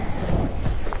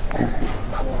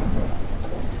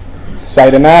say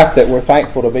tonight that we're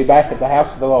thankful to be back at the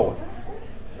house of the Lord.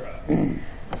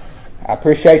 I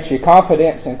appreciate your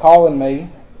confidence in calling me.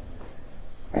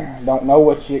 Don't know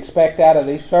what you expect out of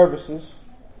these services.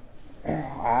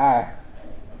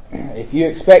 If you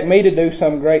expect me to do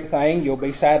some great thing, you'll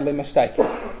be sadly mistaken.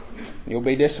 You'll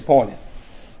be disappointed.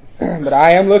 But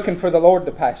I am looking for the Lord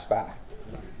to pass by.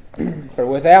 For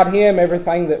without Him,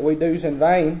 everything that we do is in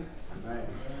vain.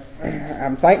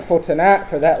 I'm thankful tonight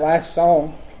for that last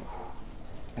song.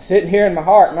 Sitting here in my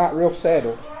heart, not real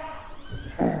settled.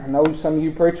 I know some of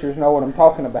you preachers know what I'm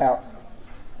talking about.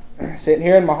 Sitting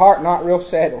here in my heart, not real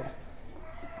settled.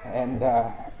 And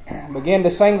began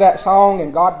to sing that song,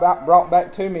 and God brought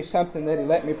back to me something that He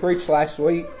let me preach last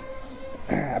week.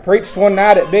 I preached one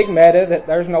night at Big Meadow that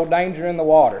there's no danger in the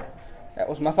water. That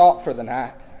was my thought for the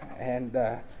night. And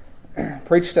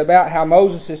preached about how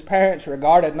Moses' parents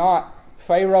regarded not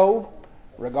Pharaoh,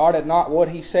 regarded not what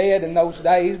he said in those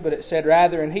days, but it said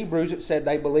rather in Hebrews it said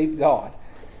they believed God.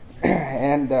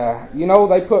 And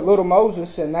they put little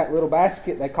Moses in that little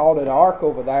basket. They called it an ark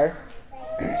over there.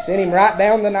 Sent him right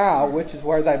down the Nile, which is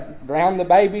where they drowned the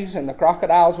babies and the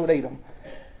crocodiles would eat them.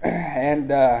 And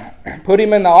put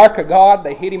him in the ark of God.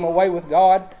 They hid him away with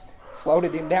God,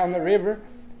 floated him down the river.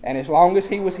 And as long as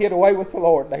he was hid away with the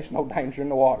Lord, there's no danger in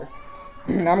the water.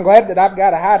 And I'm glad that I've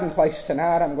got a hiding place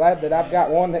tonight. I'm glad that I've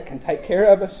got one that can take care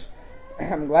of us.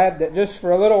 I'm glad that just for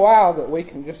a little while that we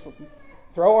can just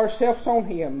throw ourselves on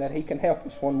Him, that He can help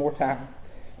us one more time.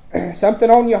 Something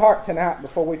on your heart tonight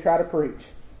before we try to preach.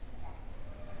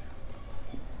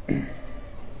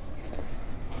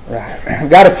 Right.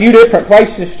 I've got a few different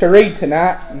places to read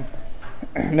tonight.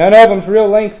 None of them's real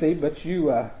lengthy, but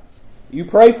you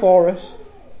pray for us.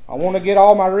 I want to get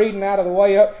all my reading out of the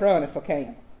way up front if I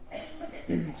can.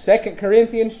 2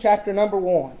 Corinthians chapter number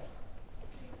 1.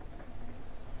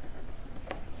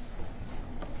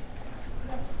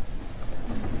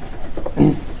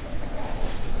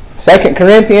 Second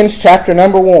Corinthians chapter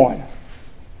number 1.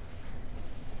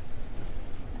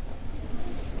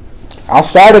 I'll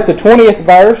start at the 20th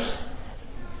verse.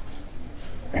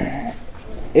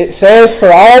 It says,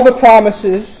 "For all the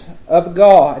promises of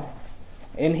God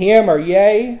in Him are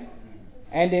yea,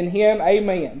 and in Him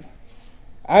amen,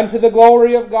 unto the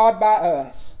glory of God by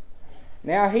us.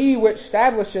 Now He which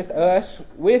establisheth us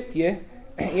with you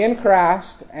in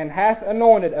Christ, and hath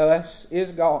anointed us,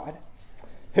 is God,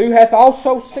 who hath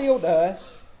also sealed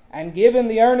us, and given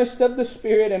the earnest of the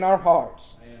Spirit in our hearts.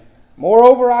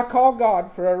 Moreover, I call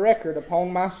God for a record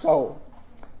upon my soul,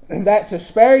 that to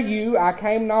spare you I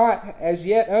came not as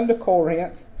yet unto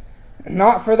Corinth,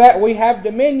 not for that we have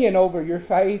dominion over your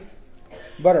faith,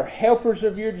 but are helpers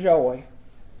of your joy,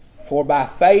 for by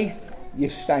faith you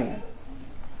stand."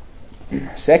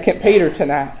 2 Peter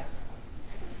tonight.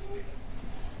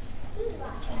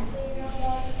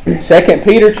 2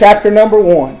 Peter chapter number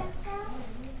 1.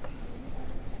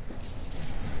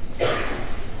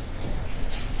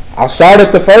 I'll start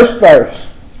at the first verse.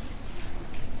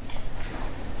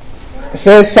 It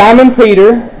says, "Simon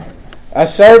Peter, a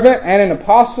servant and an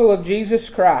apostle of Jesus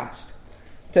Christ,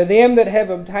 to them that have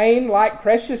obtained like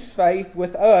precious faith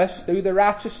with us through the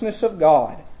righteousness of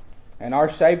God and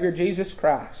our Savior Jesus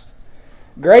Christ.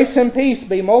 Grace and peace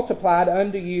be multiplied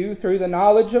unto you through the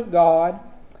knowledge of God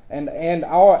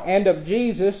and of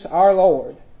Jesus our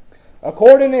Lord,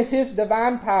 according as His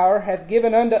divine power hath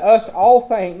given unto us all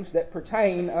things that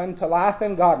pertain unto life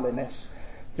and godliness,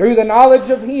 through the knowledge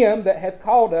of Him that hath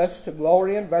called us to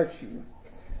glory and virtue,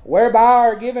 whereby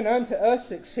are given unto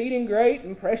us exceeding great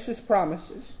and precious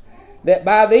promises, that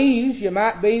by these you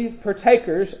might be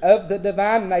partakers of the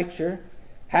divine nature,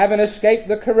 having escaped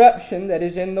the corruption that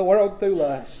is in the world through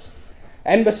lust.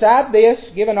 And beside this,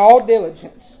 given all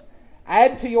diligence,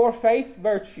 add to your faith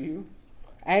virtue,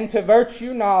 and to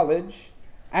virtue knowledge,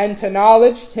 and to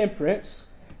knowledge temperance,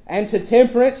 and to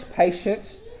temperance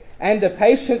patience, and to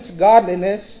patience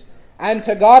godliness, and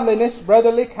to godliness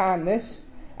brotherly kindness,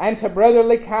 and to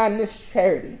brotherly kindness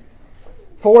charity.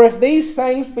 For if these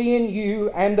things be in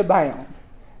you and abound,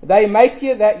 they make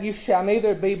you that you shall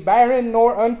neither be barren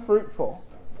nor unfruitful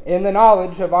in the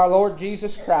knowledge of our Lord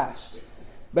Jesus Christ.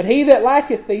 But he that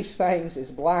lacketh these things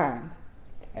is blind,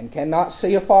 and cannot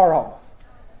see afar off,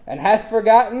 and hath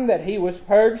forgotten that he was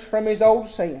purged from his old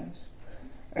sins.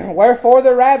 Wherefore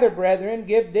the rather, brethren,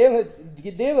 give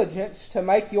diligence to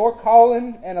make your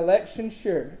calling and election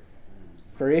sure.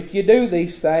 For if you do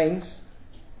these things,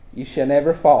 you shall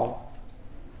never fall."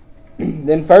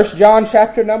 Then 1 John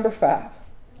chapter number 5.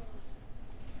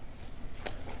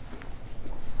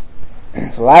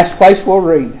 It's the last place we'll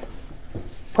read.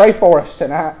 Pray for us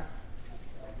tonight.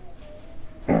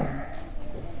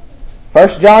 1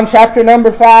 1 John chapter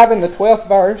number 5 and the 12th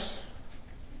verse.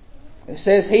 It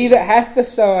says, He that hath the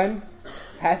Son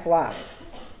hath life,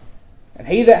 and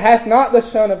he that hath not the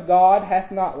Son of God hath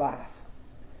not life.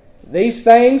 These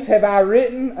things have I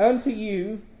written unto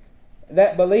you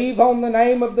that believe on the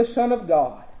name of the Son of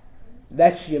God,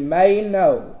 that ye may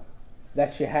know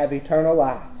that ye have eternal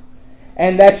life,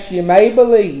 and that ye may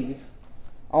believe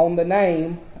on the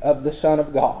name of the Son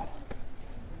of God.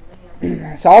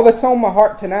 That's all that's on my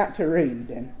heart tonight to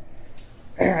read. And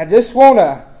I just want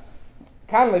to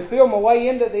kindly feel my way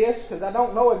into this because I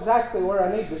don't know exactly where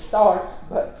I need to start.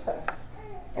 But,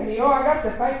 I got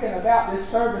to thinking about this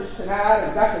service tonight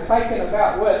and got to thinking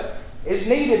about what is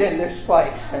needed in this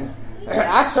place. And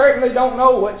I certainly don't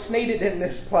know what's needed in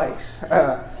this place.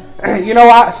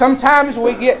 Sometimes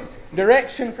we get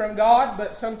direction from God,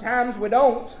 but sometimes we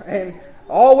don't. And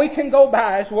all we can go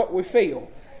by is what we feel.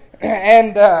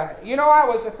 And, I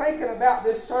was thinking about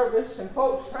this service, and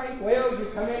folks think, well, you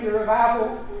come into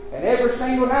revival, and every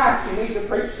single night you need to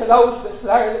preach to those that's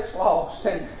there that's lost.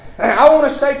 And I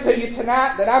want to say to you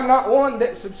tonight that I'm not one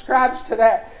that subscribes to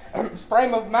that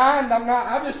frame of mind.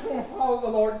 I just want to follow the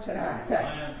Lord tonight.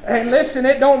 And listen,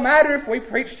 it don't matter if we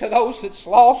preach to those that's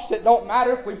lost. It don't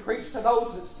matter if we preach to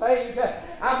those that's saved.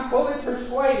 I'm fully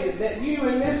persuaded that you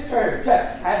in this church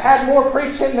have had more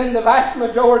preaching than the vast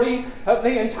majority of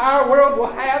the entire world will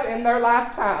have in their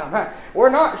lifetime. We're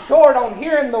not short on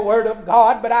hearing the Word of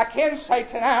God, but I can say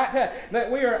tonight that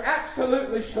we are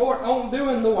absolutely short on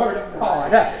doing the Word of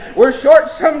God. We're short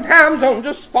sometimes on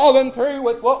just following through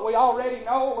with what we already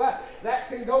know. That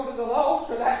can go to the lost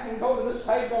or that can go to the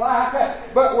saved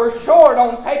alike. But we're short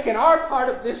on taking our part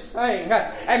of this thing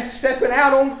and stepping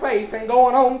out on faith and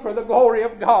going on for the glory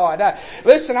of God.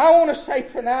 Listen, I want to say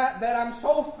tonight that I'm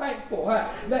so thankful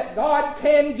that God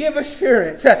can give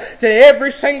assurance to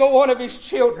every single one of His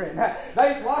children.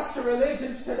 There's lots of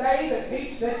religions today that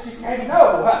teach that you can't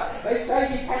know. They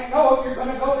say you can't know if you're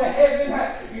going to go to heaven.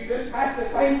 You just have to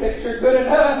think that you're good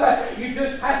enough. You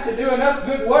just have to do enough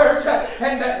good works.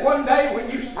 And that one day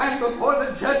when you stand before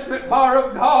the judgment bar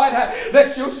of God,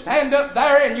 that you'll stand up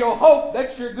there and you'll hope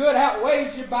that your good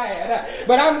outweighs your bad.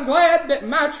 But I'm glad that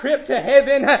my trip to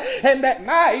heaven and that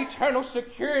my eternal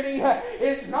security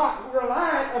is not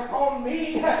reliant upon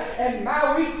me and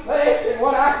my weak flesh and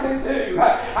what I can do.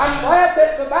 I'm glad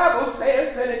that the Bible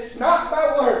says that it's not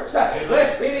by works,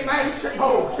 lest any man should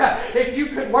boast. If you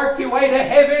could work your way to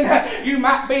heaven, you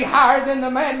might be higher than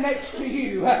the man next to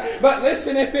you. But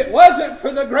listen, if it wasn't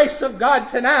for the grace of God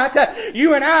tonight,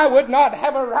 you and I would not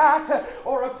have a right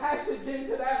or a passage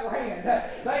into that land.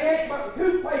 They ain't but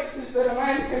two places that a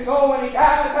man can go when he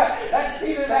dies. That's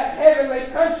either that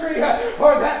heavenly country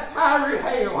or that fiery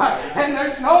hell. And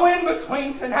there's no in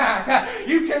between tonight.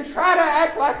 You can try to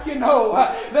act like you know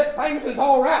that things is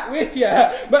all right with you,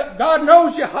 but God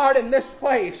knows your heart in this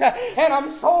place. And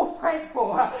I'm so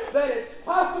thankful that it's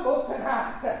possible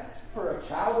tonight for a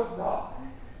child of God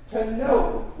to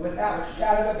know without a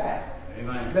shadow of doubt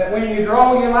that when you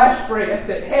draw your last breath,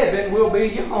 that heaven will be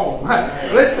your home.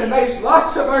 Listen, there's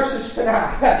lots of verses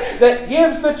tonight that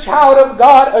gives the child of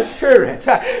God assurance,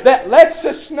 that lets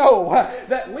us know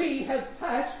that we have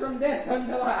passed from death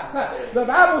unto life. The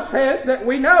Bible says that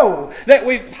we know that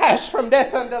we've passed from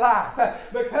death unto life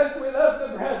because we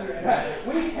love the brethren.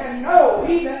 We can know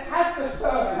He that hath the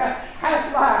Son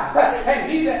hath life, and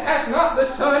he that hath not the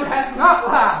Son hath not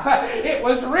life. It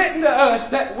was written to us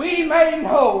that we may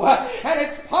know. And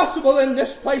it's possible in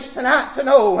this place tonight to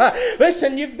know.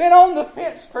 Listen, you've been on the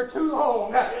fence for too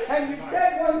long. And you've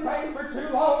said one thing for too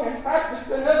long and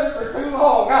practiced another for too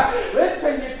long.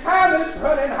 Listen, your time is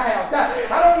running out.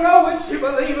 I don't know what you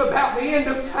believe about the end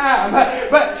of time.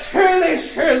 But surely,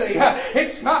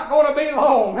 it's not going to be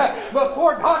long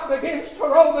before God begins to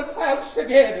roll the clouds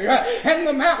together. And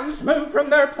the mountains move from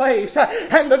their place.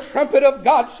 And the trumpet of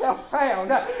God shall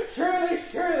sound.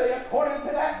 Surely, according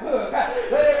to that book, that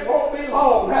it won't be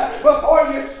long before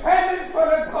you stand in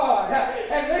front of God.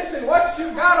 And listen, what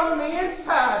you got on the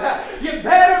inside, you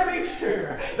better be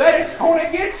sure that it's going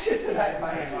to get you to that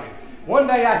man one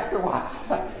day after a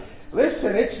while.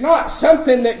 Listen, it's not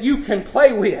something that you can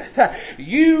play with.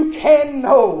 You can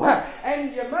know,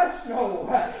 and you must know.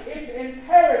 It's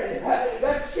imperative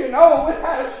that you know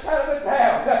without a shadow of a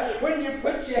doubt when you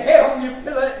put your head on your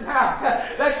pillow at night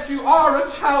that you are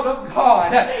a child of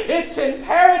God. It's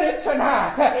imperative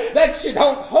tonight that you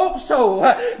don't hope so,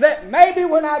 that maybe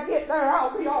when I get there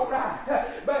I'll be all right.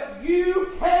 But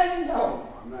you can know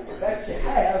that you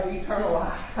have eternal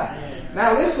life.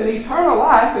 Now listen, eternal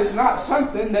life is not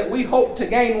something that we hope to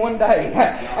gain one day.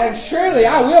 And surely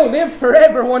I will live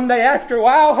forever one day after a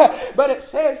while. But it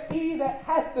says, he that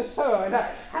hath the Son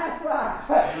hath life.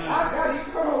 I've got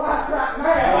eternal life right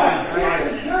now.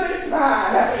 It's as good as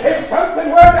mine. If something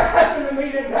were to happen to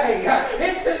me today,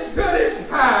 it's as good as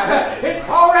mine. It's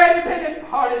already been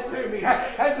imparted to me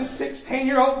as a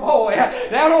 16-year-old boy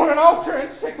down on an altar in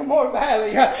Sycamore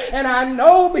Valley. And I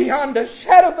know beyond a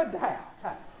shadow of a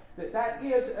doubt that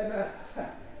is enough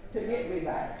to get me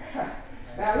back.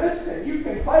 Now listen, you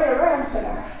can play around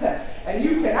tonight and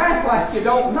you can act like you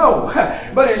don't know,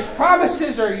 but His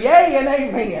promises are yea and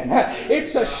amen.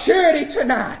 It's a surety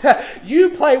tonight. You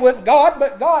play with God,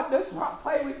 but God does not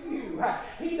play with you.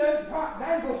 He does not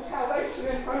dangle salvation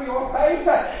in front of your face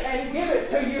and give it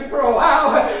to you for a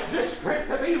while just for it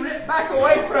to be ripped back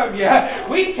away from you.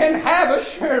 We can have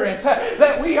assurance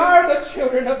that we are the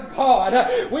children of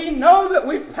God. We know that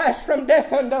we've passed from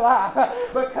death unto life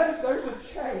because there's a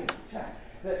change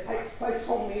that takes place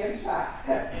on the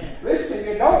inside. Listen,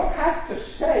 you don't have to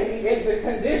stay in the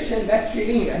condition that you're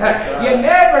in. You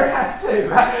never have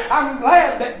to. I'm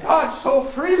glad that God so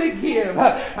freely gives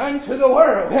unto the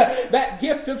world that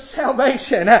gift of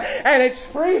salvation, and it's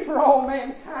free for all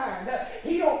mankind.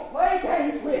 He don't play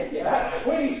games with you.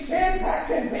 When He sends that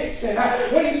conviction,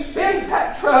 when He sends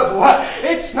that trouble,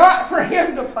 it's not for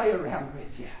Him to play around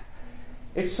with you.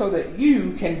 It's so that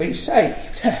you can be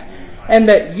saved, and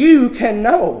that you can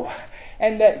know,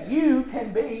 and that you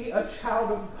can be a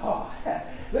child of God.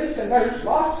 Listen, there's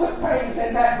lots of things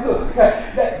in that book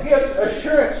that gives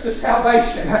assurance to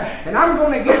salvation. And I'm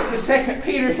going to get to 2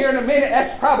 Peter here in a minute.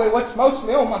 That's probably what's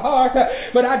mostly on my heart.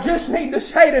 But I just need to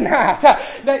say tonight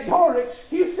that your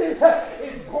excuses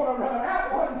is going to run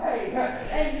out one day.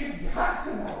 And you've got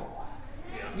to know.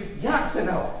 You've got to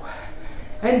know.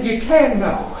 And you can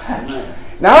know.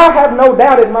 Now I have no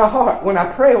doubt in my heart when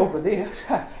I pray over this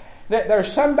that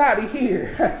there's somebody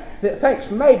here that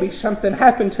thinks maybe something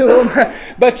happened to them,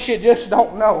 but you just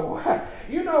don't know.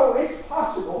 You know, it's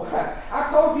possible. I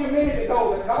told you a minute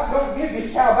ago that God don't give you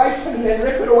salvation and then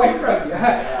rip it away from you.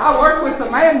 I work with a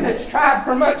man that's tried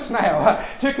for months now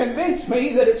to convince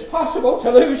me that it's possible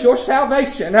to lose your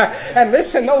salvation. And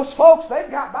listen, those folks,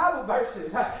 they've got Bible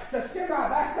verses to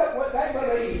semi-back up what they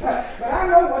believe. But I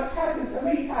know what's happened to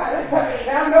me, Titus, and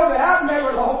I know that I've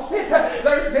never lost it.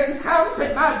 There's been times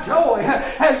that my joy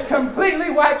has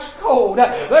completely waxed cold.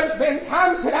 There's been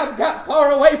times that I've got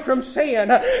far away from sin.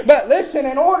 But listen,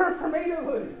 in order for me to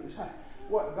lose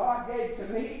what God gave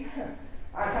to me,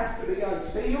 I have to be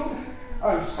unsealed,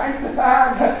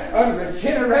 unsanctified,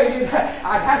 unregenerated.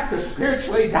 I'd have to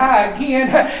spiritually die again.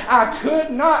 I could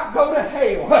not go to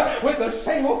hell with a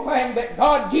single thing that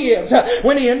God gives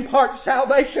when He imparts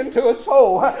salvation to a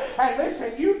soul. And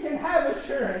listen, you can have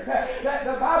assurance that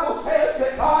the Bible says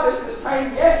that God is the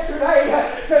same yesterday,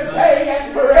 today,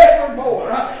 and forevermore.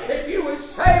 If you were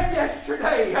saved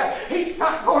yesterday, He's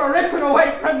not going to rip it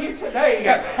away from you today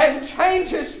and change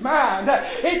His mind.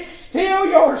 It's still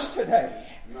yours today.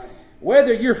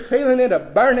 Whether you're feeling it a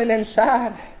burning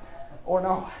inside or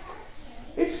not,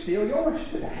 it's still yours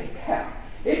today.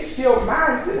 It's still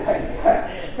mine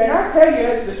today. Can I tell you,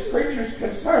 as the Scripture's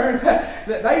concerned, that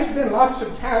there's been lots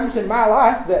of times in my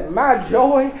life that my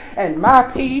joy and my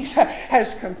peace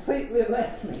has completely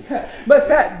left me. But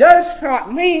that does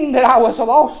not mean that I was a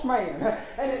lost man.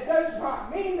 And it does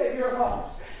not mean that you're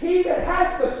lost. He that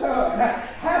hath the Son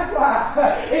hath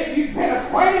life. If you've been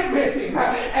acquainted with Him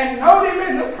and known Him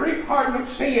in the free pardon of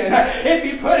sin, if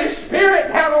you put His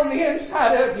Spirit down on the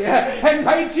inside of you and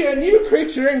made you a new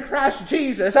creature in Christ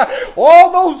Jesus,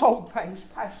 all those old things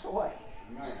pass away.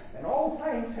 And all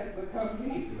things have become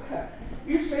new.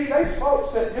 You see, there's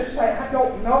folks that just say, I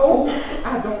don't know,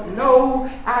 I don't know,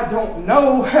 I don't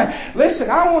know.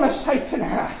 Listen, I want to say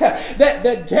tonight that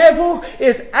the devil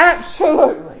is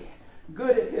absolutely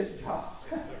good at his job.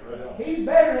 He's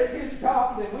better at his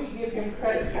job than we give him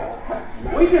credit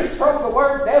for. We just throw the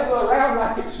word devil around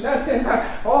like it's nothing.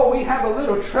 Oh, we have a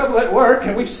little trouble at work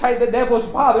and we say the devil's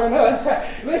bothering us.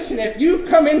 Listen, if you've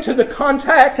come into the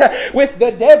contact with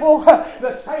the devil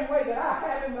the same way that I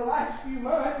have in the last few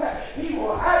months, he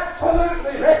will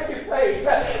absolutely wreck your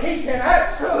faith. He can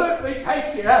absolutely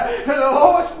take you to the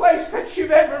lowest place that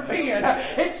you've ever been.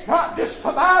 It's not just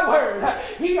a byword.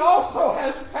 He also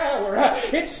has power.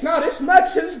 It's not as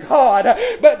much as God,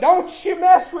 but don't you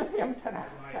mess with him tonight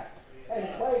and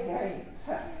play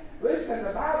games. Listen,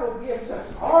 the Bible gives us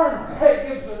armor. It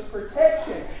gives us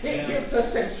protection. It gives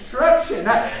us instruction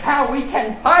how we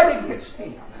can fight against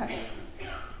him.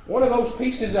 One of those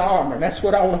pieces of armor, and that's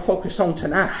what I want to focus on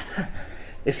tonight,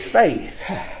 is faith,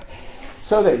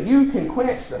 so that you can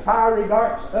quench the fiery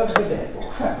darts of the devil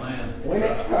when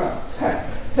it comes.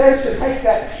 It says to take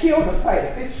that shield of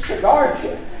faith. It's to guard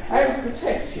you and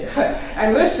protect you.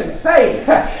 And listen, faith,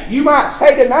 you might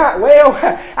say tonight, well,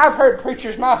 I've heard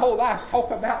preachers my whole life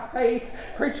talk about faith,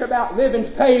 preach about living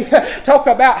faith, talk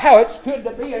about how it's good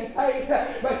to be in faith,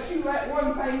 but you let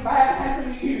one thing bad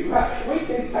happen to you. We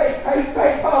can say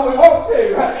faith all we want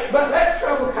to, but let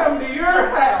trouble come to your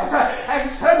house,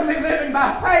 and suddenly living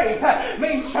by faith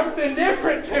means something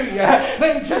different to you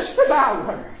than just a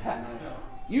byword.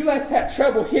 You let that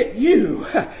trouble hit you,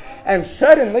 and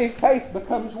suddenly faith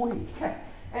becomes weak,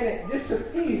 and it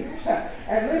disappears.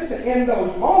 And listen, in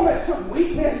those moments of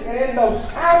weakness and in those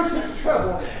times of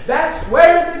trouble, that's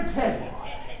where the devil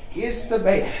is the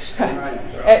best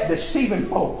at deceiving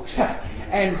folks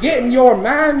and getting your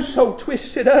mind so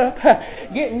twisted up,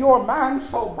 getting your mind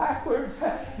so backwards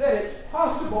that it's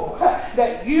possible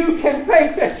that you can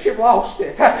think that you've lost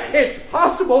it. It's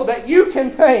possible that you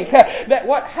can think that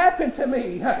what happened to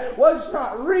me was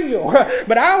not real.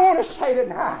 But I want to say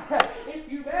tonight, if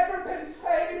you've ever been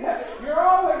saved, you're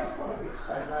always going to be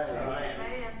saved.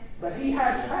 But He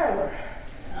has power.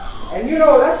 And you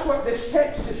know, that's what this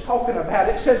text is talking about.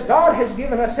 It says God has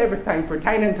given us everything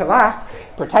pertaining to life,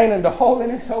 pertaining to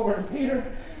holiness over in Peter.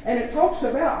 And it talks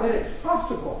about that it's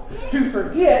possible to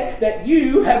forget that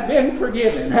you have been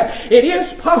forgiven. It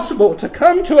is possible to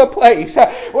come to a place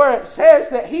where it says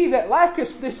that he that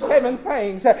lacketh these 7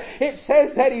 things, it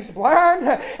says that he's blind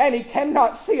and he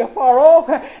cannot see afar off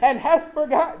and hath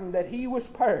forgotten that he was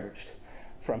purged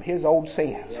from his old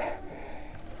sins.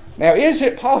 Now, is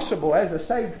it possible as a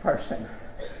saved person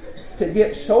to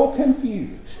get so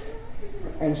confused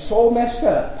and so messed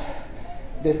up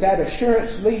that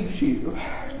assurance leaves you?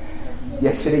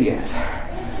 Yes, it is.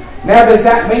 Now, does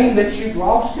that mean that you've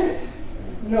lost it?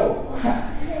 No.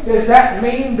 Does that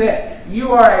mean that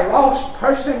you are a lost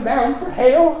person bound for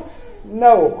hell?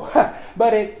 No.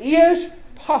 But it is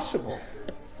possible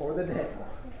for the devil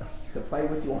to play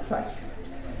with your faith.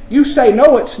 You say,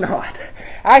 no, it's not.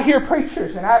 I hear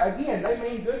preachers, and again, they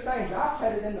mean good things. I've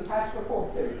said it in the past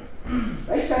before too.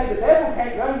 They say the devil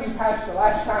can't run you past the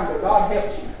last time that God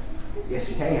helped you. Yes,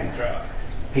 he can. That's right.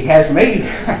 He has me.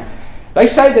 They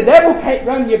say the devil can't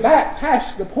run you back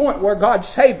past the point where God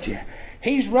saved you.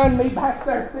 He's run me back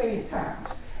there many times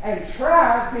and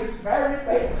tried his very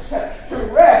best to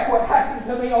wreck what happened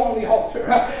to me on the altar.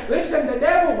 Listen, the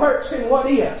devil works in what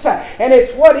ifs, and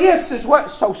it's what ifs is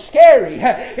what's so scary.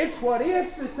 It's what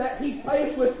ifs is that he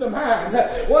plays with the mind.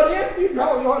 What if you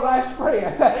draw your last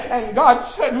breath and God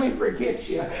suddenly forgets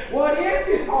you? What if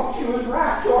you thought you was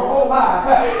right your whole life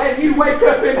and you wake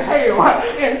up in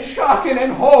hell, in shock and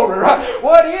in horror?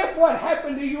 What if what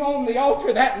happened to you on the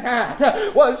altar that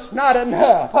night was not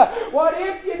enough? What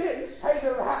if you didn't say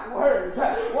the right words?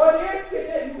 What if you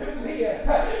didn't do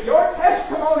this? Your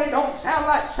testimony don't sound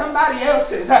like somebody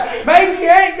else's. Maybe you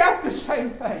ain't got the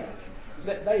same thing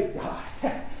that they've got.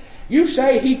 You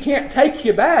say he can't take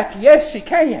you back. Yes, he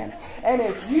can. And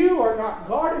if you are not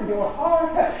guarding your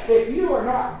heart, if you are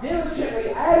not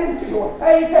diligently adding to your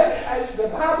faith, as the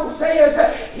Bible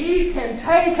says, he can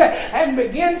take and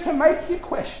begin to make you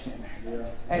question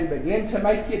and begin to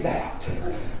make you doubt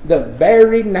the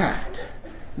very night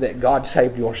that God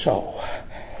saved your soul.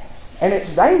 And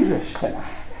it's dangerous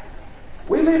tonight.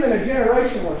 We live in a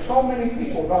generation where so many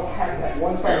people don't have that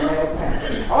one thing nailed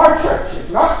down. Our churches,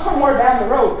 not somewhere down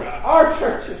the road, our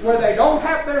churches where they don't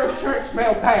have their assurance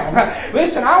nailed down.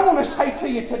 Listen, I want to say to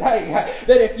you today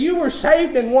that if you were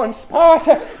saved in one spot,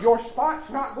 your spot's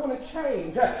not going to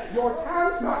change. Your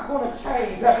time's not going to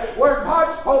change. Where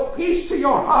God spoke peace to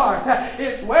your heart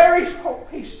is where He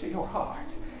spoke peace to your heart.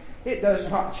 It does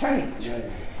not change.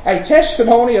 A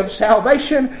testimony of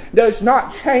salvation does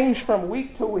not change from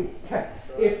week to week.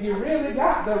 If you really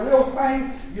got the real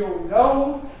thing, you'll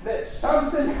know that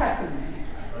something happened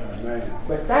to you.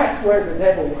 But that's where the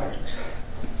devil works.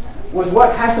 Was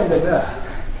what happened to Doug.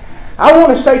 I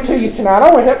want to say to you tonight,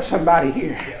 I want to help somebody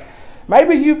here.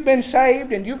 Maybe you've been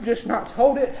saved and you've just not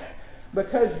told it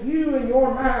because you in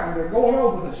your mind are going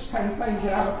over the same things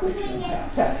that I'm preaching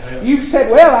about. You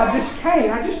said, well, I just can't.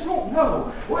 I just don't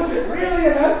know. Was it really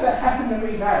enough that happened to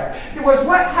me there? Was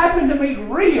what happened to me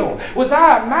real? Was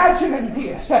I imagining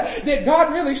this? Did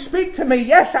God really speak to me?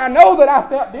 Yes, I know that I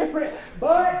felt different.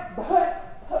 But,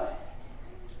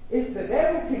 if the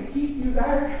devil can keep you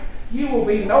there, you will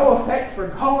be no effect for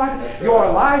God. Your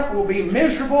life will be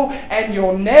miserable and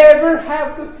you'll never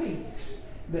have the peace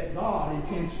that God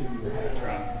intends for you to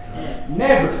have.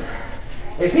 Never.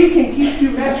 If He can keep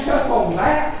you messed up on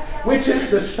that, which is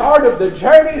the start of the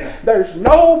journey, there's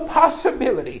no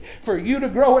possibility for you to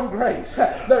grow in grace.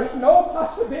 There's no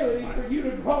possibility for you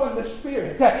to grow in the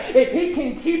Spirit. If He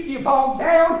can keep you bogged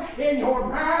down in your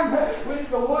mind with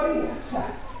the what is,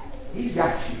 He's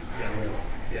got you.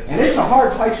 And it's a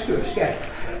hard place to escape.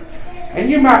 And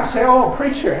you might say, oh,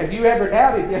 preacher, have you ever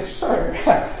doubted? Yes, sir.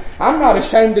 I'm not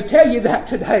ashamed to tell you that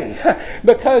today.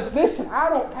 Because, listen, I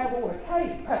don't have on a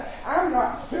cape. I'm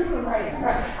not Superman.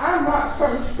 I'm not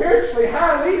some spiritually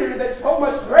high leader that's so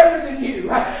much greater than you.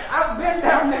 I've been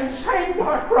down them same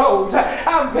dark roads.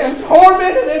 I've been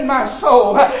tormented in my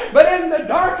soul. But in the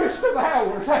darkest of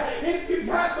hours, if you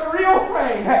got the real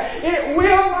thing, it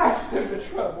will last through the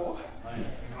trouble.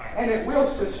 And it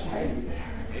will sustain you.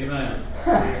 Amen.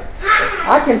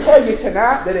 I can tell you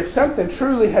tonight that if something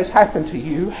truly has happened to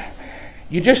you,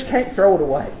 you just can't throw it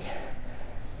away.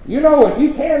 You know, if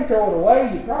you can throw it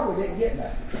away, you probably didn't get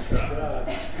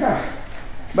nothing.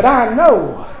 But I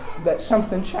know that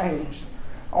something changed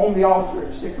on the altar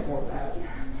at Sycamore Valley.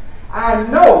 I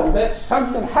know that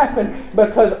something happened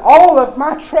because all of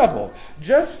my trouble,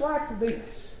 just like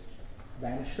this,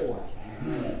 vanished away.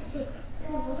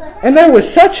 And there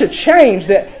was such a change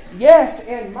that, yes,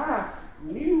 in my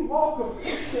new walk of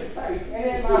Christian faith and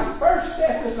in my first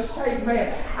step as a saved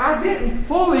man, I didn't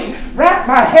fully wrap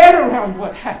my head around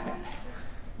what happened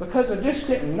because I just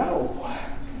didn't know.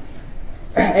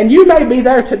 And you may be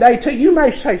there today too. You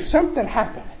may say something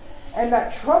happened and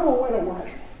that trouble went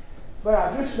away, but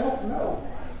I just don't know.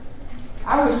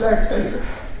 I was there too.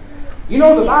 You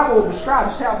know, the Bible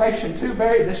describes salvation two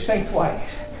very distinct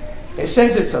ways. It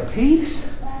says it's a peace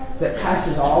that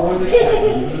passes all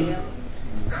understanding.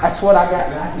 That's what I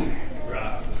got right here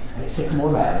at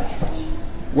Sycamore Valley.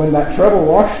 When that trouble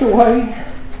washed away,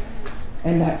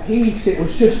 and that peace, it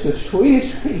was just the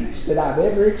sweetest peace that I've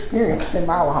ever experienced in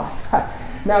my life.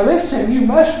 Now listen, you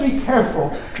must be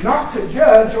careful not to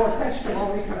judge your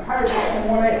testimony compared to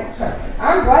someone else.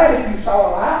 I'm glad if you saw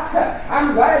a light.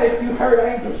 I'm glad if you heard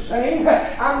angels sing.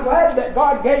 I'm glad that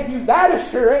God gave you that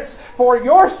assurance for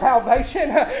your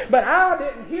salvation. But I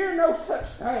didn't hear no such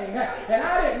thing. And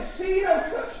I didn't see no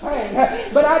such thing.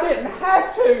 But I didn't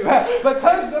have to.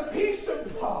 Because the peace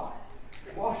of God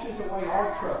washes away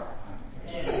all trouble.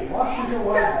 It washes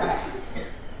away that.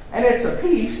 And it's a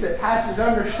peace that passes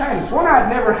understanding. It's one I'd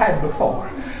never had before.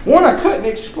 One I couldn't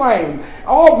explain.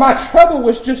 All my trouble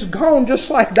was just gone just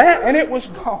like that, and it was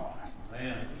gone.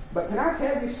 Man. But can I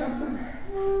tell you something?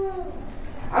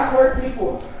 I've heard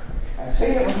people, I've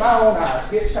seen it with my own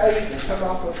eyes, get saved and come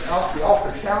off the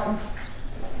altar shouting.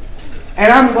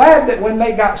 And I'm glad that when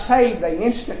they got saved, they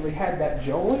instantly had that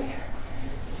joy.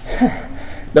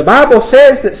 The Bible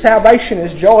says that salvation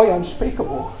is joy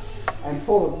unspeakable and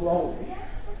full of glory.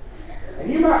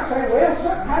 And you might say, well,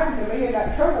 something happened to me and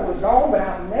that trouble was gone, but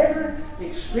I've never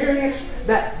experienced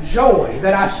that joy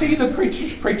that I see the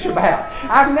preachers preach about.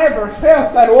 I've never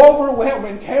felt that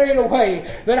overwhelming carried away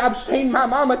that I've seen my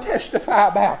mama testify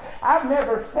about. I've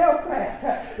never felt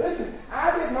that. Listen,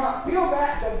 I did not feel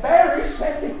that the very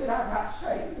second that I got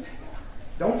saved.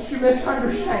 Don't you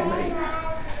misunderstand me.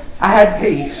 I had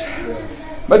peace.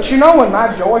 But you know when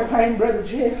my joy came, Brother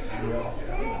Jeff,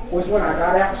 was when I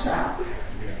got outside.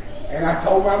 And I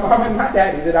told my mom and my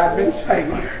daddy that I'd been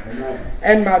saved.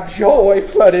 And my joy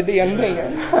flooded in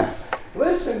then.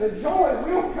 Listen, the joy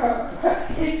will come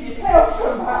if you tell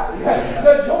somebody.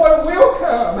 The joy will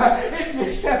come if you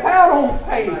step out on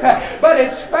faith. But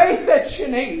it's faith that you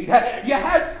need. You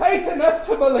have faith enough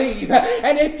to believe.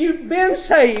 And if you've been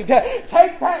saved,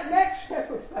 take that next step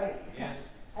of faith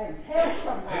and tell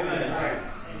somebody.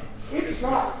 It's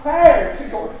not fair to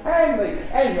your family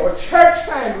and your church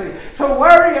family to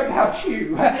worry about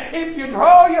you. If you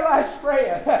draw your last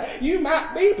breath, you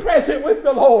might be present with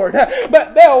the Lord,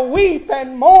 but they'll weep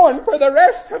and mourn for the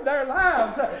rest of their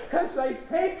lives because they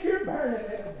think you're burning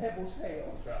in the devil's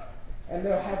hell. And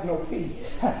they'll have no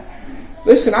peace.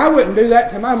 Listen, I wouldn't do that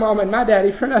to my mom and my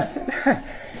daddy for nothing.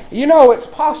 You know it's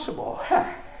possible.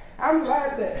 I'm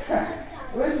glad that...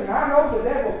 Listen, I know the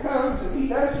devil comes and he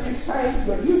does these things,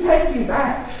 but you take him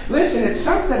back. Listen, if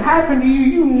something happened to you,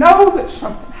 you know that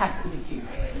something happened to you.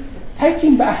 Take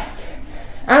him back.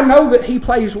 I know that he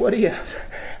plays what he is.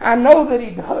 I know that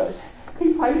he does.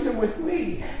 He plays them with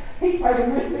me. He played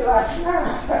them with me last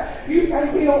night. You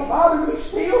think he don't bother me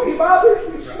still? He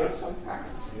bothers me still sometimes.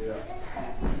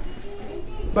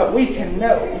 But we can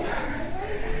know.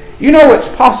 You know it's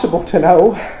possible to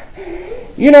know.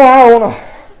 You know, I want to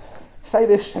say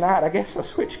this tonight. I guess I'll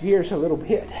switch gears a little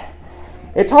bit.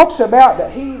 It talks about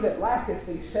that he that lacketh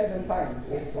these 7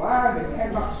 things is blind and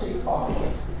cannot see far.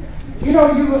 You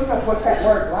know, you look up what that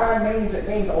word blind means. It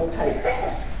means opaque.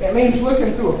 It means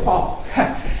looking through a fog.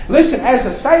 Listen, as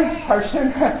a saved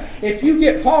person, if you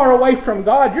get far away from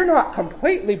God, you're not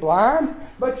completely blind,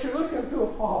 but you're looking through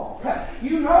a fog.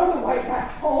 You know the way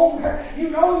back home. You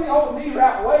know the old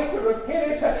reroute way to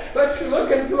repentance, but you're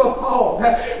looking through a fog.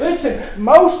 Listen,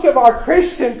 most of our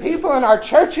Christian people in our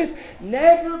churches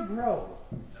never grow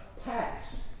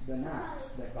past the night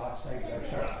that God saved their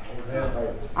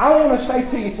soul. I want to say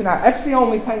to you tonight, that's the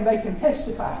only thing they can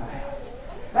testify about.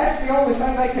 That's the only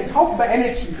thing they can talk about, and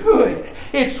it's good.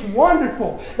 It's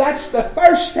wonderful. That's the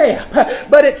first step,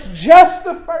 but it's just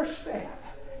the first step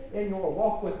in your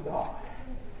walk with God.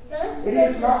 It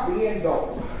is not the end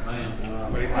goal.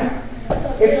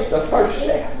 It's the first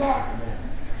step.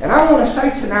 And I want to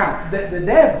say tonight that the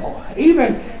devil,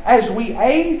 even as we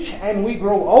age and we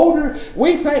grow older,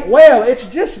 we think, well, it's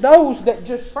just those that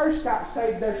just first got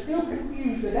saved. They're still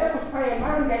confused. The devil's playing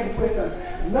mind games with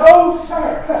them. No,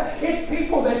 sir. It's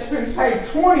people that's been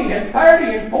saved 20 and 30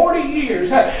 and 40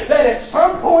 years that at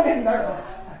some point in their life,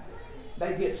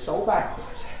 they get so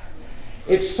backwards.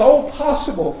 It's so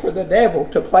possible for the devil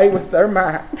to play with their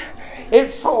mind.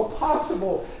 It's so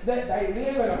possible that they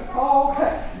live in a fog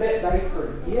that they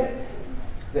forget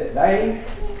that they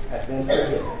have been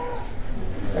forgiven.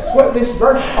 That's what this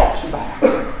verse talks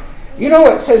about. You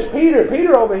know, it says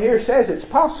Peter over here says it's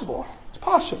possible. It's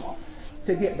possible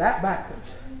to get that backwards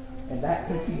and that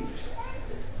confused.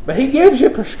 But he gives you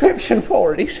a prescription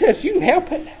for it. He says you can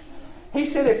help it. He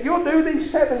said, if you'll do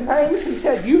these 7 things, he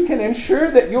said, you can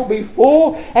ensure that you'll be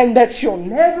full and that you'll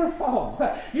never fall.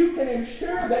 You can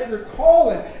ensure that your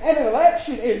calling and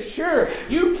election is sure.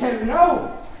 You can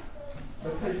know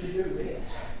because you do this.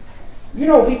 You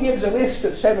know, he gives a list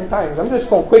of 7 things. I'm just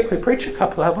going to quickly preach a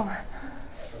couple of them.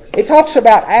 He talks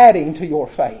about adding to your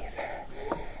faith.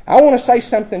 I want to say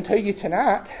something to you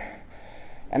tonight,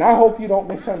 and I hope you don't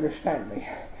misunderstand me.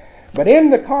 But in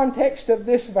the context of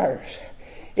this verse,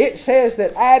 it says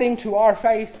that adding to our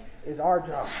faith is our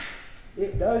job.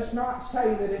 It does not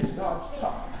say that it's God's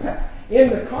job.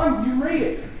 You read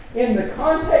it. In the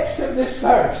context of this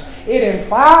verse, it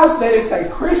implies that it's a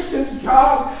Christian's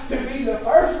job to be the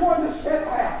first one to step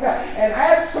out and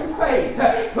add some faith.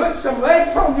 Put some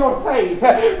legs on your faith.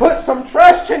 Put some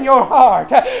trust in your heart.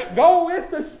 Go with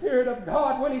the Spirit of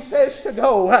God when He says to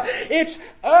go. It's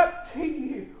up to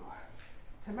you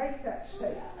to make that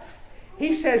step.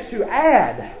 He says to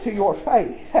add to your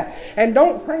faith. And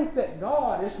don't think that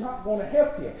God is not going to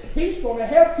help you. He's going to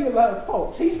help you love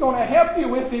folks. He's going to help you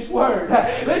with His Word.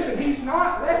 Listen, He's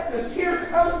not left us here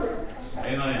comfortless.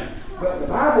 Amen. But the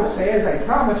Bible says a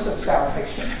promise of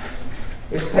salvation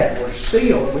is that we're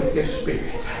sealed with His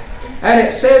Spirit. And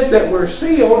it says that we're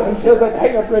sealed until the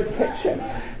day of redemption.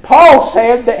 Paul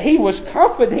said that he was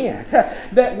confident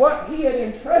that what he had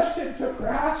entrusted to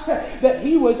Christ, that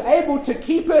he was able to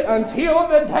keep it until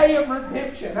the day of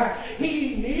redemption.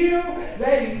 He knew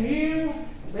that he knew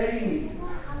that he knew.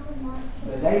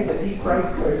 The day that he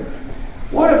prayed through.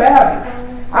 What about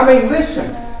him? I mean,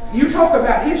 listen. You talk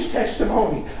about his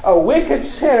testimony. A wicked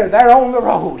sinner there on the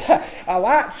road. A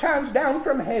light shines down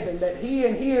from heaven that he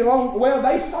and he alone... Well,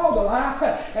 they saw the light.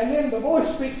 And then the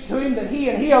voice speaks to him that he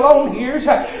and he alone hears.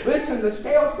 Listen, the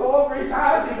scales go over his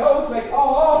eyes. He goes, they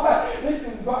fall off.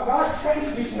 Listen, God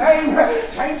changed his name.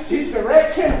 Changed his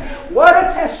direction. What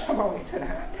a testimony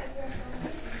tonight.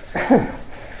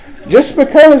 Just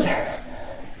because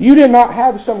you did not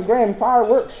have some grand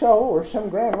fireworks show or some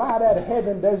grand light out of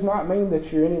heaven does not mean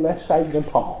that you're any less saved than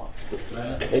Paul.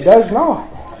 Amen. It does not.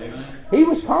 Amen. He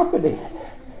was confident.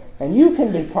 And you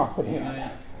can be confident.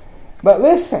 Amen. But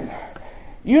listen,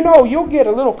 you know you'll get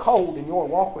a little cold in your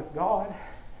walk with God.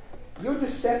 You'll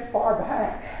just step far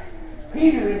back.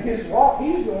 Peter in his walk,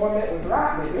 he's the one that was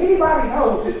writing it. Anybody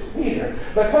knows it's Peter.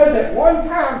 Because at one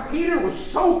time, Peter was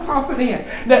so confident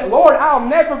that, Lord, I'll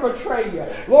never betray you.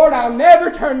 Lord, I'll never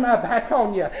turn my back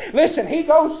on you. Listen, he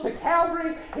goes to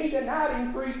Calvary. He denied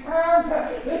him 3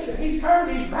 times. Listen, he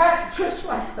turned his back just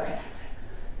like that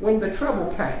when the trouble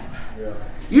came. Yeah.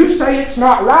 You say it's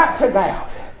not right to doubt.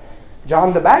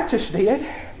 John the Baptist did.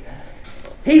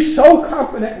 He so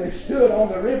confidently stood on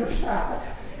the riverside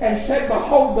and said,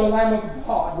 behold the Lamb of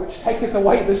God, which taketh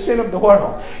away the sin of the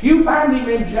world. You find him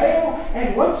in jail,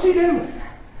 and what's he doing?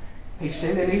 He's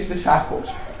sending his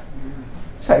disciples,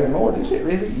 saying, Lord, is it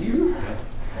really you?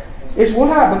 Is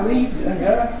what I believed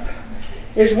enough?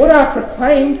 Is what I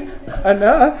proclaimed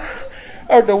enough?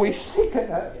 Or do we seek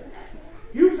another?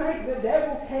 You think the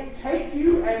devil can't take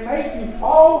you and make you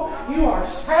fall? You are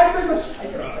sadly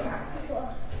mistaken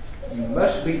tonight. You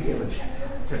must be diligent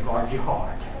to guard your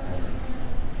heart.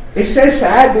 It says to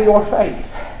add to your faith.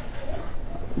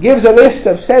 It gives a list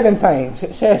of 7 things.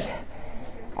 It says,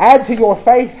 Add to your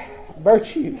faith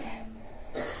virtue.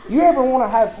 You ever want to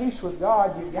have peace with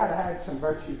God, you've got to add some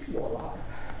virtue to your life.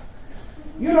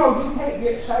 You know, you can't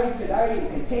get saved today and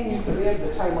continue to live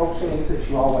the same old sins that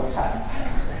you always have.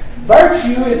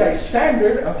 Virtue is a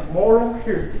standard of moral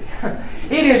purity.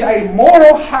 It is a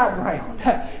moral high ground.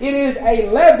 It is a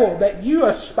level that you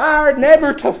aspire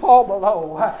never to fall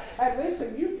below. And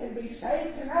listen, you can be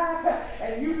saved tonight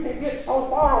and you can get so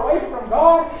far away from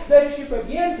God that you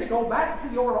begin to go back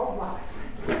to your old life.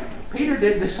 Peter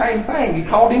did the same thing. He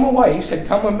called him away. He said,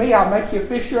 "Come with me, I'll make you a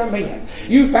fisher of men."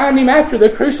 You find him after the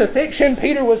crucifixion.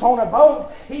 Peter was on a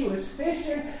boat. He was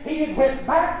fishing. He had went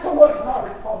back to what God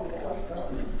had called him away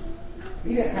from.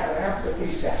 He didn't have an ounce of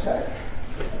peace out there.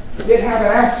 He didn't have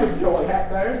an ounce of joy out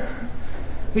there.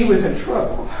 He was in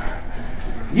trouble.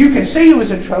 You can see he was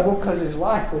in trouble because his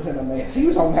life was in a mess. He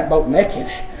was on that boat naked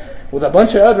with a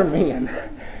bunch of other men.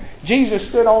 Jesus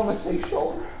stood on the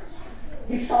seashore.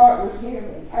 He saw it was him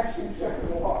and cast himself in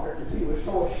the water because he was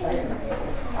so ashamed.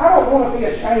 I don't want to be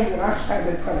ashamed when I stand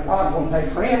in front of God one day,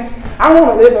 friends. I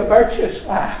want to live a virtuous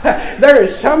life. There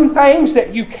is some things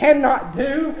that you cannot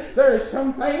do. There is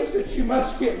some things that you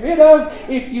must get rid of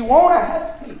if you want to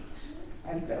have peace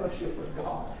and fellowship with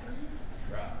God.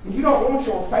 You don't want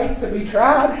your faith to be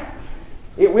tried.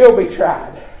 It will be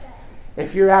tried.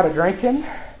 If you're out of drinking,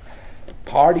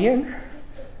 partying,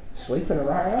 sleeping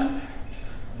around,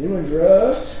 doing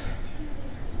drugs.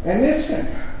 And listen,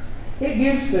 it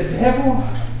gives the devil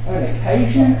an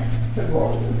occasion to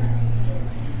glory.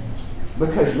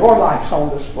 Because your life's on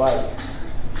display.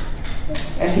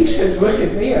 And he says, look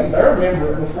at them, they're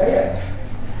remembering the faith.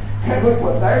 And look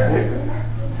what they're doing.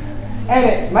 And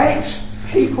it makes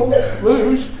people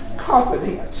lose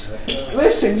confidence.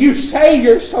 Listen, you say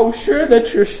you're so sure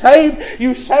that you're saved.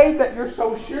 You say that you're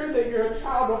so sure that you're a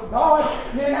child of God.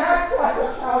 Then act like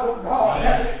a child of God.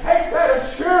 Take that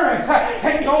assurance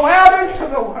and go out into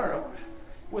the world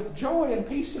with joy and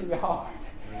peace in your heart.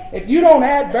 If you don't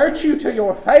add virtue to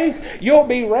your faith, you'll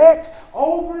be wrecked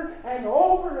over and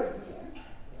over again.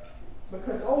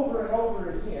 Because over and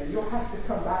over again, you'll have to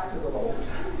come back to the Lord.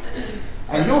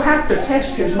 And you'll have to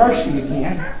test His mercy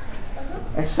again.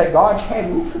 And say, God,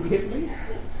 can you forgive me?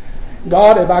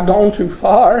 God, have I gone too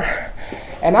far?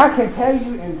 And I can tell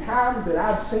you in times that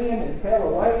I've sinned and fell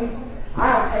away,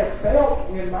 I have felt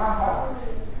in my heart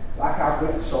like I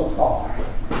went so far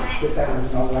that there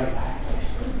was no way back.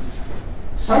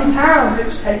 Sometimes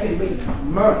it's taken me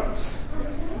months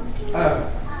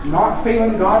of not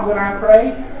feeling God when I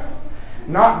pray,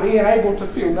 not being able to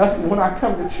feel nothing when I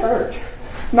come to church,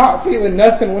 not feeling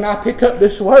nothing when I pick up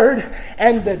this word,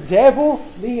 and the devil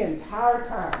the entire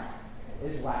time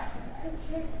is laughing,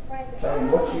 saying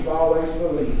what you've always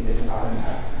believed is not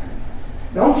enough.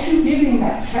 Don't you give him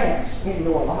that chance in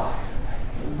your life.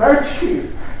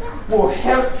 Virtue will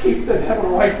help keep the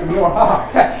devil away from your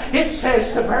heart. It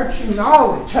says to virtue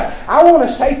knowledge. I want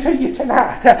to say to you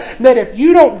tonight that if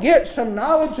you don't get some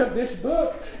knowledge of this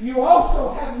book, you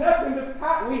also have nothing to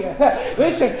fight with.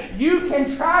 Listen, you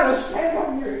can try to stand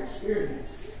on your experience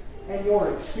and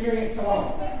your experience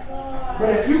alone. But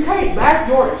if you can't back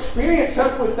your experience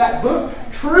up with that book,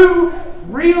 true,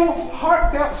 real,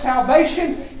 heartfelt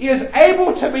salvation is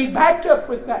able to be backed up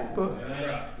with that book.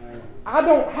 I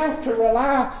don't have to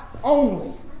rely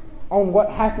only on what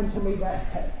happened to me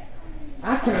that day.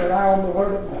 I can rely on the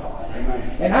Word of God.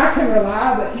 And I can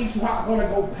rely that He's not going to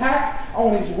go back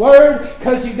on His Word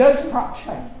because He does not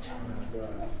change.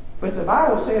 But the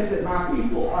Bible says that my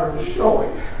people are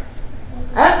destroyed,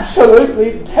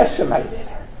 absolutely decimated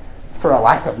for a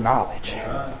lack of knowledge.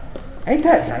 Ain't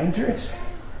that dangerous?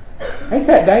 Ain't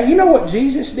that dangerous? You know what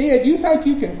Jesus did? You think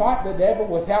you can fight the devil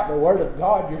without the Word of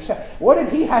God yourself? What did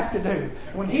He have to do?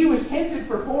 When He was tempted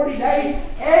for 40 days,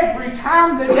 every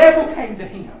time the devil came to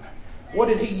Him, what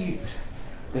did He use?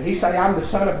 Did He say, I'm the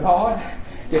Son of God?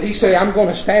 Did He say, I'm going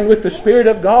to stand with the Spirit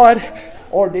of God?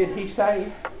 Or did He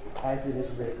say, as it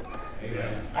is written?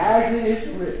 As it is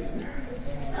written.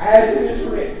 As it is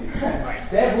written.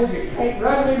 Devil, you can't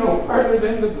run me no further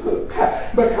than the book.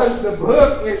 Because the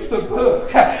book is the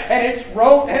book. And it's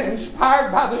wrote and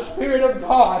inspired by the Spirit of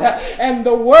God. And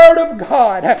the Word of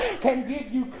God can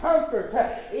give you comfort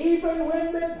even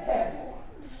when the devil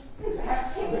is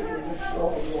absolutely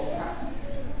destroying your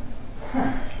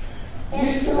mind.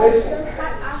 Listen.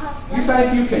 You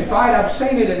think you can fight? I've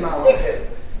seen it in my life.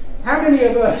 How many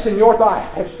of us in your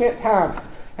life have spent time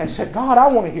and said, God, I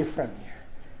want to hear from you.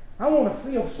 I want to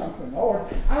feel something, Lord.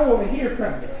 I want to hear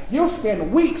from you. You'll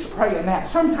spend weeks praying that,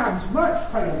 sometimes months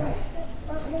praying that.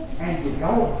 And you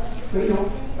don't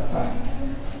feel a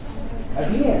thing.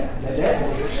 Again, the devil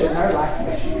is sitting there like a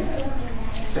machine,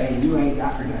 saying, and you ain't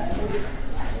got nothing.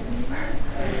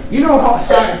 You know what I'm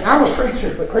saying? I'm a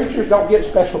preacher, but preachers don't get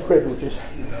special privileges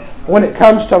when it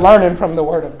comes to learning from the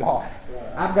Word of God.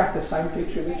 I've got the same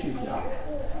picture that you've got.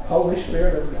 Holy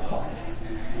Spirit of God.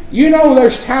 You know,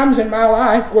 there's times in my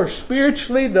life where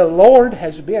spiritually the Lord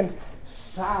has been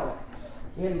silent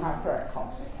in my prayer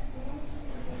closet.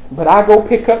 But I go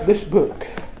pick up this book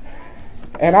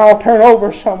and I'll turn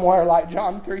over somewhere like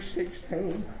John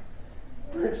 3:16,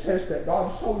 where it says that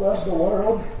God so loved the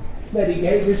world that He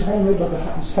gave His only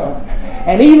begotten Son.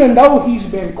 And even though He's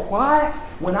been quiet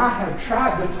when I have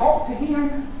tried to talk to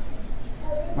Him,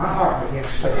 my heart begins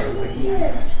to hurt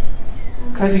again.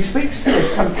 Because He speaks to us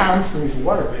sometimes through His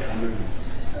Word.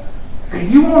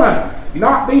 And you want to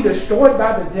not be destroyed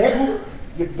by the devil,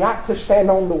 you've got to stand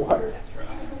on the Word.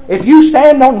 If you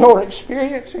stand on your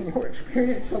experience and your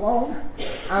experience alone,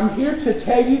 I'm here to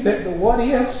tell you that the what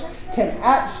ifs can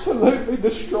absolutely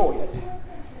destroy it.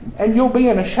 And you'll be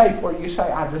in a shape where you say,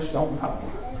 I just don't know.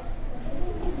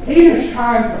 He is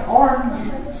trying to arm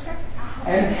you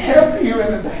and help you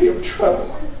in the day of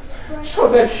trouble so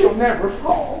that you'll never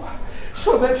fall,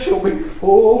 so that you'll be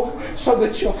full, so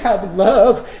that you'll have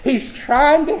love. He's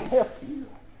trying to help you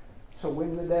so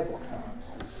when the devil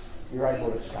comes, you're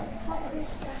able to stand.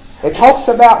 It talks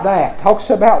about that. It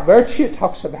talks about virtue. It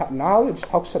talks about knowledge. It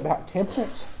talks about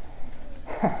temperance.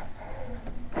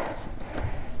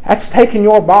 That's taking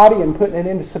your body and putting it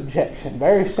into subjection.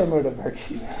 Very similar to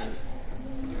virtue.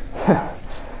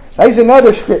 There's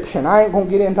another scripture. I ain't going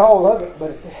to get into all of it,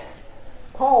 but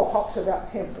Paul talks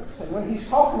about temperance. And when he's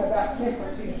talking about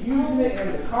temperance, he's using it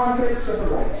in the context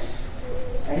of a race.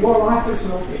 And your life is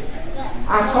no different.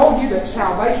 I told you that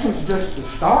salvation's just the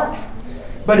start,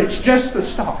 but it's just the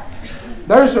start.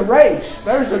 There's a race,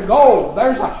 there's a goal,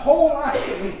 there's a whole life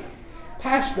to live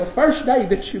past the first day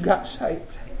that you got saved.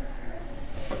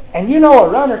 And you know a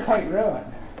runner can't run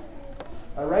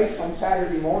a race on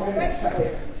Saturday morning and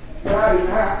say, Friday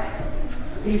night,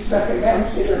 he's sucking down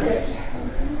cigarettes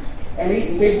and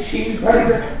eating big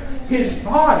cheeseburger. His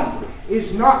body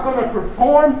is not going to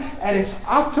perform at its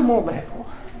optimal level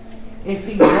if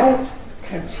he don't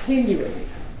continually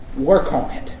work on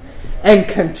it and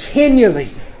continually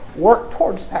work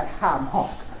towards that high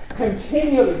mark.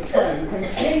 Continually train,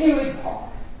 continually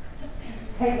pause.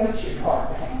 Can't let your guard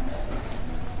down.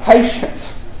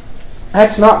 Patience.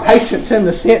 That's not patience in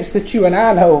the sense that you and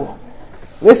I know.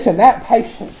 Listen, that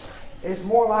patience is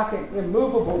more like an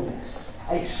immovableness,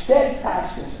 a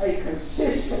steadfastness, a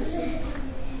consistency.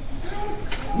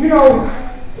 You know,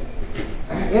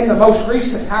 in the most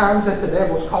recent times that the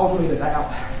devil's caused me to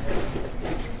doubt,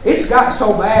 it's got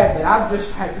so bad that I've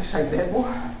just had to say, devil,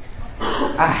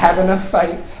 I have enough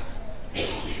faith.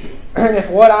 And if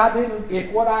what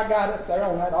I got up there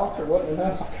on that altar wasn't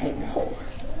enough, I can't go.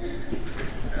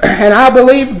 And I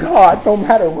believe God no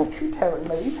matter what you're telling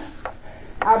me.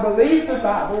 I believe the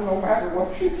Bible no matter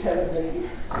what you're telling me.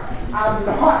 I'm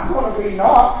not going to be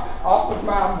knocked off of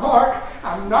my mark.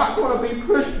 I'm not going to be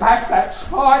pushed back that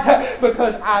spot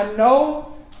because I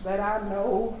know that I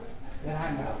know that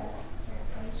I know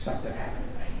something happened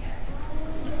to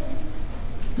me.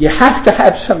 You have to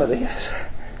have some of this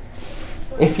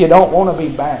if you don't want to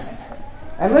be bound.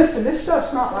 And listen, this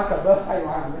stuff's not like a buffet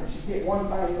line that you get one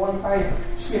thing,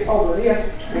 skip over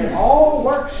this. It all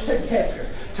works together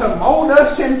to mold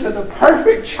us into the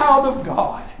perfect child of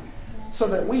God so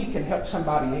that we can help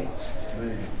somebody else.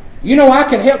 You know, I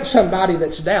can help somebody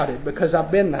that's doubted because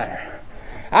I've been there.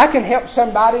 I can help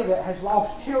somebody that has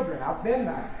lost children. I've been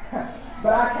there.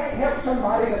 But I can't help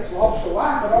somebody that's lost a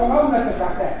wife. I don't know nothing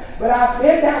about that. But I've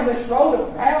been down this road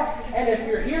of doubt, and if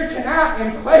you're here tonight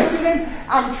and questioning,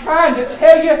 I'm trying to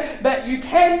tell you that you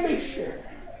can be sure.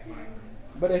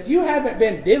 But if you haven't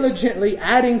been diligently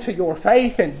adding to your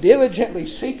faith and diligently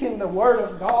seeking the Word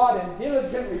of God and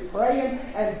diligently praying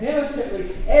and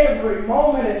diligently every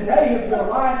moment and day of your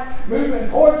life moving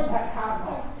towards that high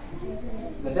mark,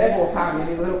 the devil will find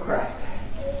any little crack.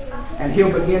 And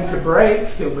he'll begin to break,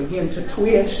 he'll begin to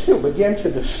twist, he'll begin to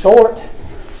distort,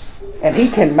 and he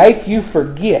can make you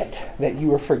forget that you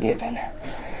were forgiven.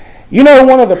 You know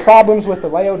one of the problems with the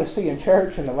Laodicean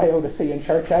church and the Laodicean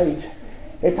church age?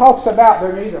 It talks about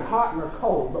they're neither hot nor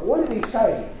cold. But what did he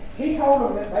say? He told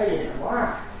them that they were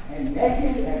blind and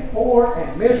naked and poor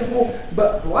and miserable,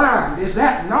 but blind. Is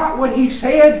that not what he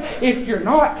said? If you're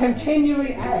not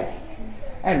continually adding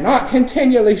and not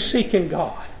continually seeking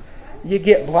God, you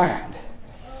get blind.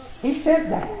 He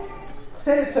said that. He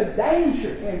said it's a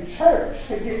danger in church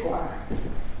to get blind.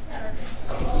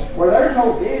 Where there's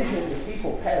no vision, the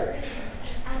people perish.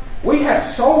 We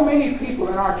have so many people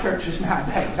in our churches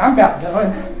nowadays. I'm about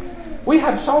done. We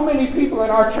have so many people in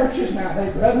our churches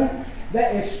nowadays, brother,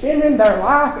 that is spending their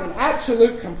life in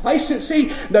absolute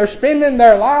complacency. They're spending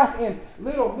their life in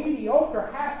little mediocre,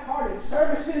 half-hearted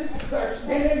services. They're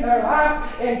spending their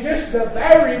life in just the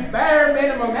very bare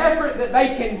minimum effort that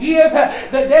they can give.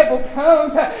 The devil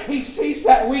comes. He sees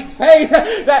that weak faith.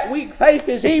 That weak faith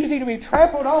is easy to be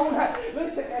trampled on.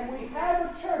 Listen, and we have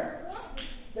a church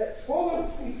that's full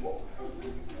of people,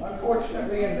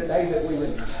 unfortunately, in the day that we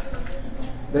live,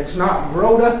 that's not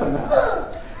grown up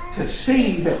enough to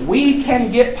see that we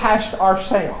can get past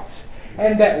ourselves,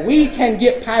 and that we can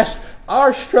get past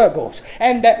our struggles,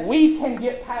 and that we can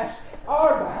get past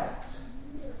our battles,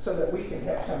 so that we can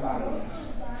help somebody else.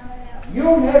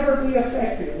 You'll never be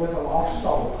effective with a lost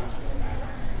soul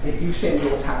if you spend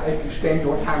your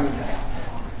time in doubt.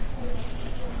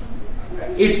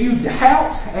 If you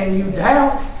doubt and you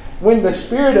doubt, when the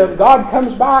Spirit of God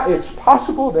comes by, it's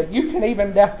possible that you can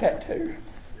even doubt that too.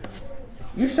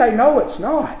 You say, no, it's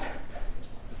not.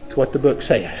 It's what the book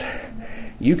says.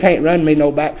 You can't run me no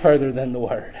back further than the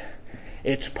Word.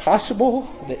 It's possible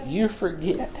that you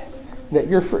forget that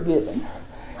you're forgiven.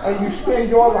 And you spend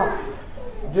your life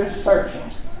just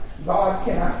searching. God,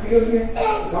 can I feel you?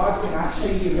 God, can I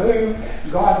see you move?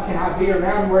 God, can I be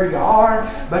around where you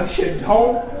are? But you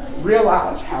don't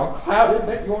realize how clouded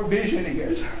that your vision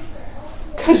is.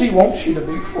 Because He wants you to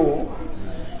be full.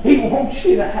 He wants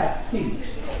you to have peace.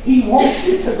 He wants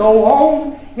you to go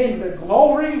on in the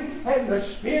glory and the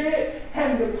Spirit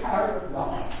and the power of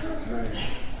God.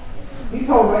 He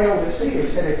told Laodicea, he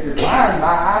said, if you're blind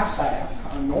by eyesight,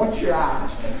 anoint your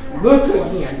eyes. Look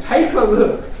again. Take a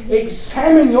look.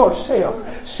 Examine yourself.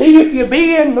 See if you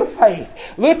be in the faith.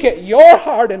 Look at your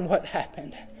heart and what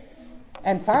happened.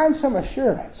 And find some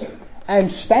assurance.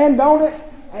 And stand on it.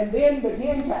 And then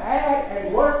begin to add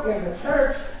and work in the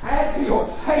church. Add to your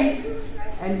faith.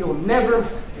 And you'll never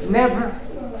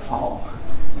fall.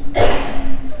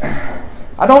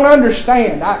 I don't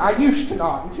understand. I used to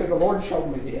not until the Lord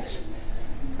showed me this.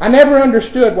 I never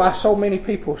understood why so many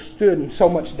people stood in so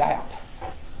much doubt.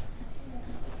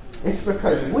 It's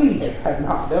because we have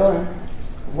not done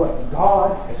what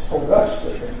God has told us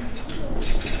to do.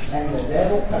 And the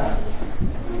devil comes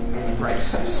and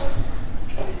breaks us.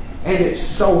 And it's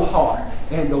so hard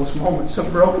in those moments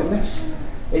of brokenness.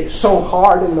 It's so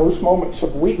hard in those moments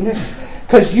of weakness.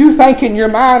 Because you think in your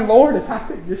mind, Lord, if I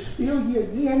could just feel you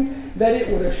again, that it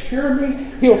would assure me.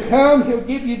 He'll come, He'll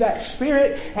give you that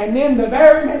Spirit, and then the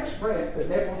very next breath, the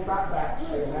devil's right back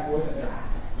saying that wasn't right.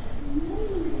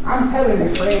 I'm telling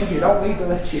you, friends, you don't need to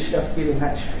let yourself get in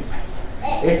that shape.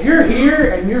 If you're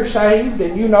here and you're saved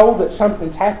and you know that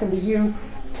something's happened to you,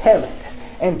 tell it.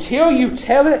 Until you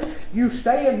tell it, you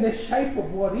stay in this shape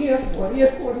of what if.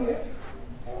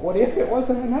 What if it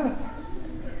wasn't enough?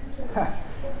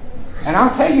 And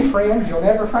I'll tell you, friends, you'll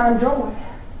never find joy.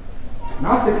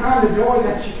 Not the kind of joy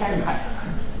that you can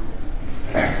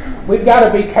have. We've got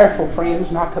to be careful,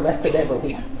 friends, not to let the devil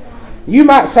in. You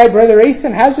might say, Brother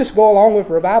Ethan, how's this go along with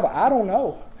revival? I don't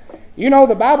know. You know,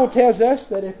 the Bible tells us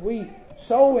that if we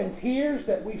sow in tears,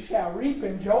 that we shall reap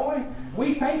in joy.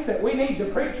 We think that we need to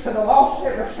preach to the lost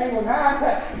every single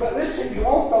night. But listen, you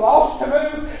want the lost to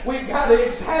move, we've got to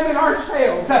examine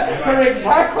ourselves for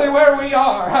exactly where we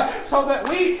are, so that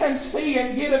we can see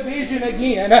and get a vision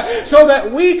again, so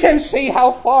that we can see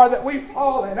how far that we've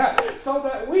fallen, so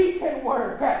that we can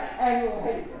work and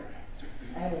labor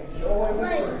and enjoy the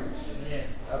fruits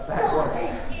of that work.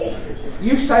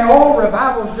 You say, oh,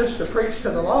 revival's just to preach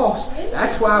to the lost.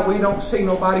 That's why we don't see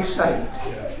nobody saved.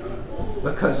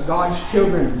 Because God's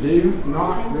children do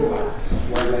not realize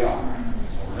where they are.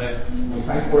 We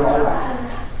think we're all right.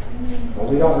 But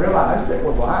we don't realize that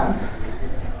we're blind.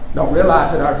 Don't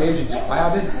realize that our vision's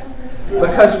clouded.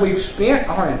 Because we've spent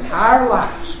our entire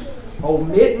lives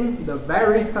omitting the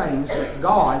very things that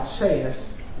God says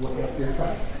will help your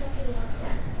faith.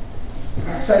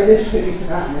 I say this to you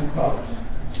tonight and then close.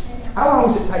 How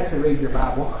long does it take to read your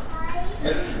Bible?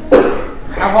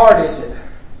 How hard is it?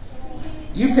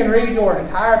 You can read your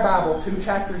entire Bible 2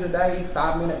 chapters a day,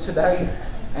 5 minutes a day,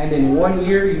 and in 1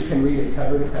 year you can read it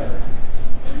cover to cover.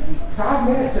 5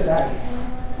 minutes a day.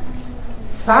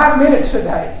 5 minutes a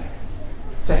day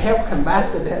to help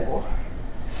combat the devil.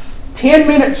 10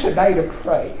 minutes a day to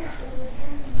pray.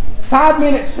 5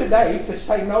 minutes a day to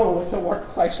say no at the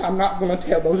workplace. I'm not going to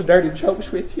tell those dirty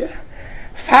jokes with you.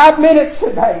 5 minutes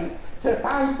a day to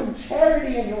find some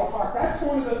charity in your heart. That's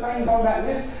one of the things on that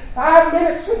list. 5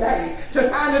 minutes a day to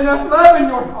find enough love in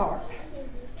your heart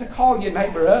to call your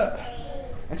neighbor up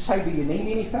and say, do you need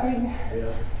anything?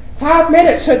 5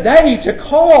 minutes a day to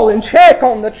call and check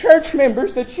on the church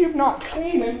members that you've not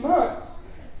seen in months.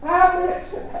 5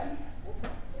 minutes a day.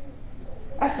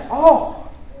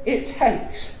 all it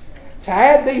takes to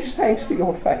add these things to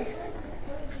your faith.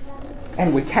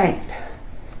 And we can't.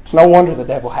 It's no wonder the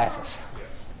devil has us.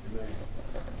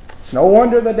 It's no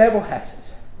wonder the devil has us.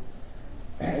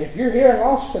 If you're here and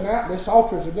lost tonight, this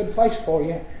altar is a good place for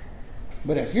you.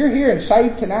 But if you're here and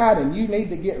saved tonight and you need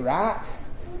to get right,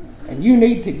 and you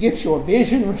need to get your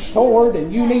vision restored,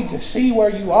 and you need to see where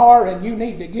you are, and you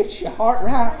need to get your heart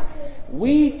right,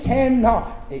 we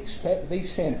cannot expect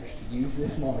these sinners to use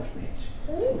this mortar's bench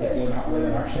if we're not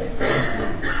willing ourselves.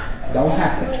 Don't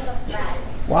happen.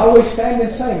 While we stand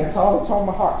and sing, that's all that's on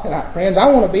my heart tonight, friends. I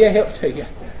want to be a help to you.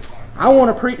 I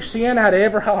want to preach sin out of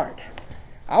every heart.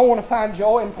 I want to find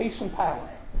joy and peace and power,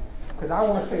 because I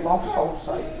want to see lost souls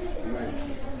saved.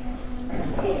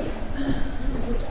 Amen.